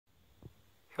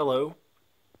Hello,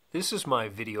 this is my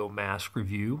video mask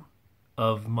review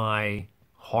of my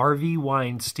Harvey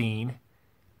Weinstein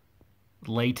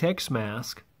latex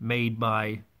mask made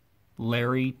by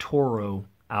Larry Toro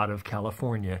out of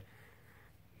California.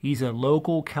 He's a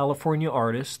local California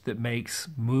artist that makes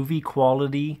movie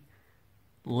quality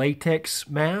latex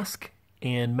mask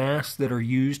and masks that are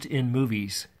used in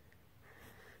movies.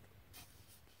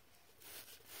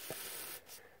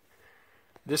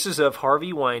 This is of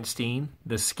Harvey Weinstein,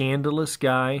 the scandalous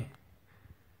guy,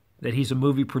 that he's a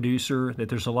movie producer, that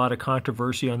there's a lot of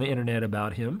controversy on the internet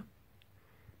about him.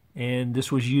 And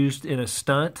this was used in a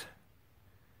stunt,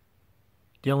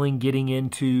 getting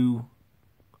into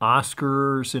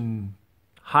Oscars and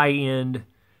high-end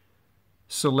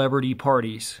celebrity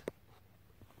parties.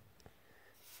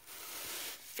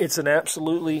 It's an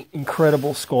absolutely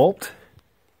incredible sculpt.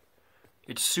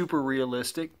 It's super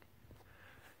realistic.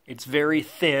 It's very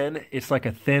thin. It's like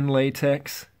a thin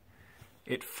latex.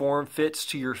 It form fits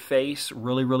to your face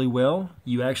really, really well.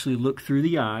 You actually look through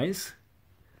the eyes.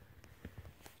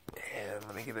 And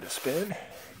let me give it a spin.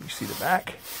 You see the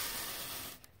back.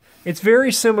 It's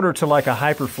very similar to like a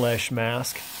Hyperflesh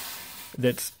mask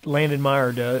that Landon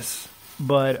Meyer does,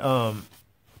 but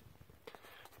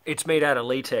it's made out of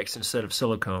latex instead of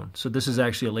silicone. So this is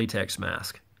actually a latex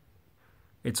mask.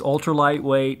 It's ultra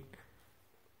lightweight.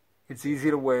 It's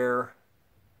easy to wear.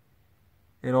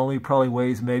 It only probably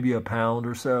weighs maybe a pound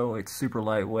or so. It's super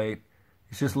lightweight.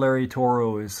 It's just Larry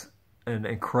Toro is an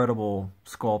incredible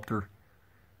sculptor.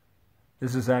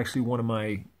 This is actually one of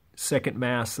my second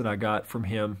masks that I got from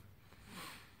him.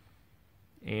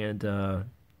 And I'm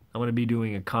going to be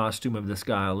doing a costume of this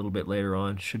guy a little bit later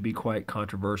on. Should be quite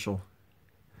controversial.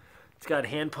 It's got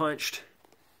hand-punched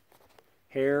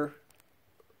hair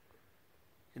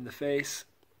in the face.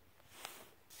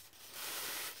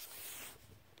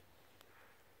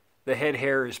 The head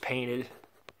hair is painted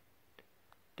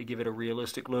to give it a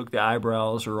realistic look. The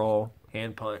eyebrows are all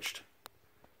hand-punched.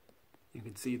 You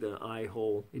can see the eye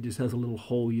hole. It just has a little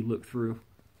hole you look through.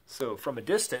 So from a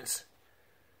distance,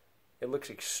 it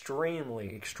looks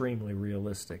extremely, extremely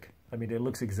realistic. I mean, it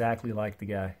looks exactly like the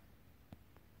guy.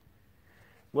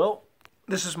 Well,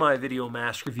 this is my video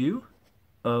mask review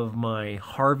of my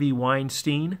Harvey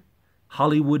Weinstein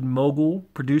Hollywood mogul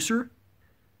producer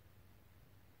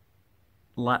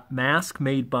mask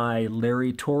made by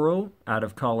Larry Toro out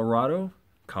of California.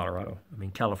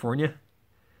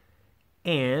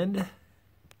 And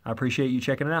I appreciate you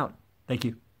checking it out. Thank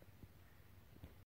you.